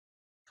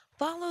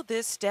Follow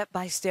this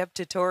step-by-step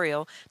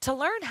tutorial to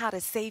learn how to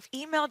save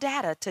email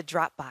data to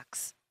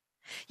Dropbox.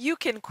 You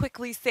can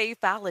quickly save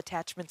file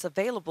attachments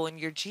available in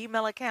your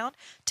Gmail account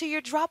to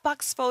your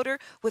Dropbox folder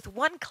with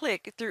one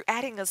click through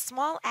adding a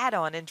small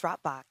add-on in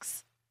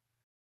Dropbox.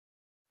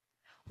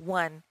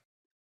 1.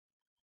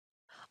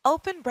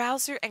 Open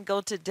browser and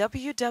go to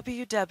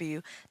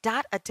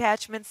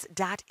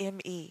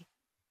www.attachments.me.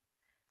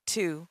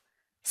 2.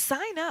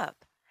 Sign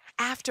up.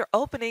 After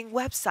opening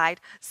website,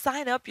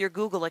 sign up your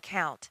Google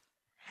account.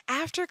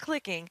 After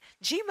clicking,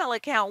 Gmail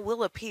account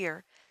will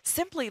appear.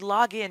 Simply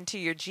log in to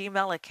your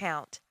Gmail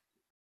account.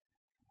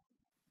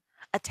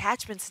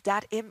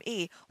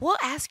 Attachments.me will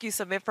ask you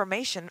some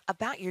information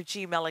about your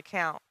Gmail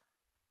account.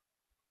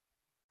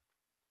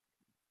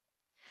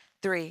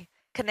 3.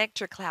 Connect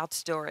your cloud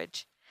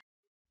storage.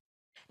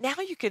 Now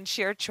you can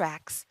share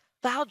tracks,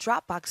 file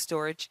Dropbox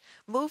storage,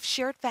 move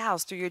shared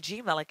files through your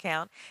Gmail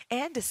account,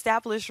 and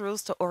establish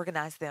rules to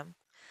organize them.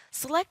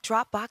 Select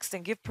Dropbox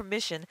and give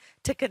permission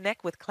to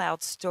connect with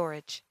cloud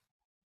storage.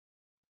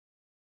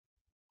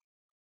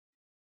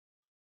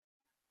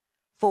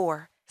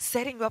 4.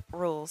 Setting up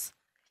rules.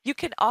 You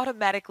can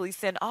automatically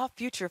send all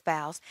future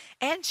files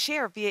and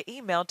share via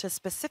email to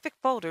specific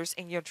folders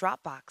in your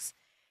Dropbox.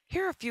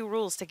 Here are a few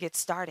rules to get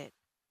started.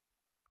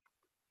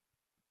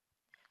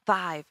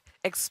 5.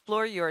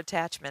 Explore your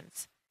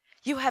attachments.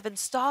 You have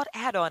installed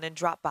add-on in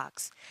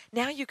Dropbox.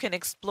 Now you can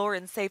explore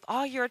and save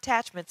all your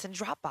attachments in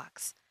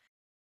Dropbox.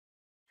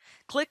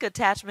 Click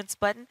Attachments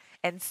button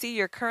and see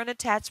your current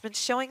attachments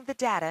showing the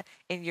data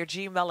in your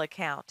Gmail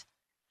account.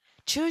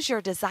 Choose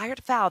your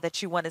desired file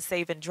that you want to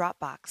save in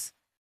Dropbox.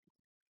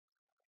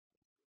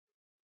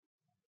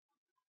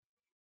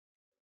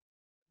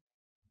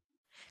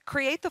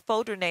 Create the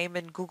folder name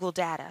in Google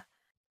Data.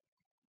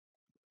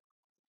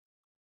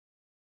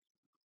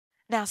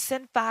 Now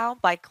send file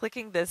by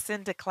clicking the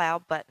Send to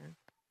Cloud button.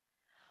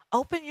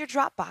 Open your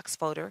Dropbox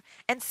folder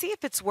and see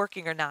if it's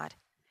working or not.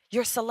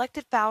 Your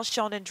selected file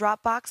shown in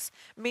Dropbox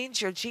means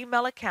your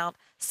Gmail account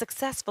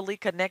successfully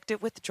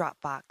connected with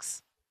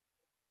Dropbox.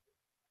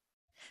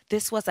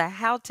 This was a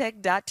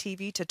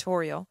HowTech.tv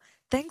tutorial.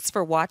 Thanks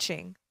for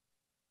watching.